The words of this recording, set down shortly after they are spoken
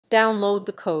Download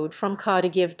the code from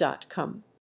codegive.com.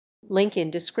 Link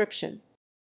in description.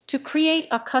 To create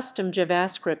a custom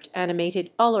JavaScript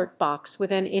animated alert box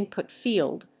with an input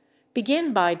field,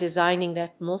 begin by designing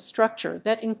the HTML structure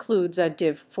that includes a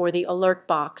div for the alert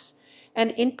box, an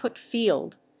input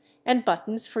field, and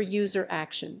buttons for user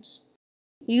actions.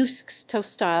 Use to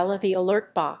style the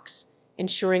alert box,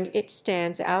 ensuring it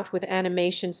stands out with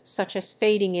animations such as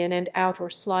fading in and out or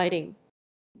sliding.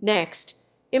 Next,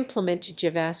 implement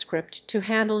JavaScript to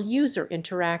handle user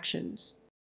interactions.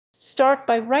 Start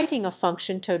by writing a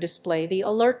function to display the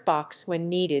alert box when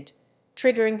needed,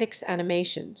 triggering the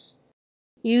animations.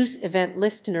 Use event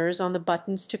listeners on the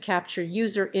buttons to capture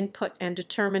user input and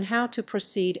determine how to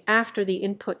proceed after the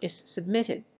input is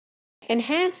submitted.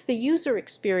 Enhance the user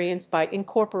experience by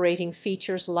incorporating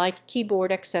features like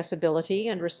keyboard accessibility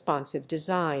and responsive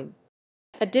design.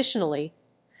 Additionally,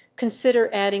 consider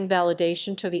adding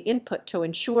validation to the input to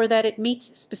ensure that it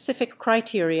meets specific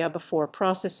criteria before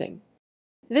processing.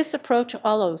 This approach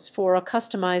allows for a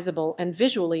customizable and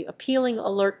visually appealing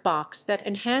alert box that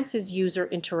enhances user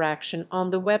interaction on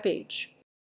the webpage.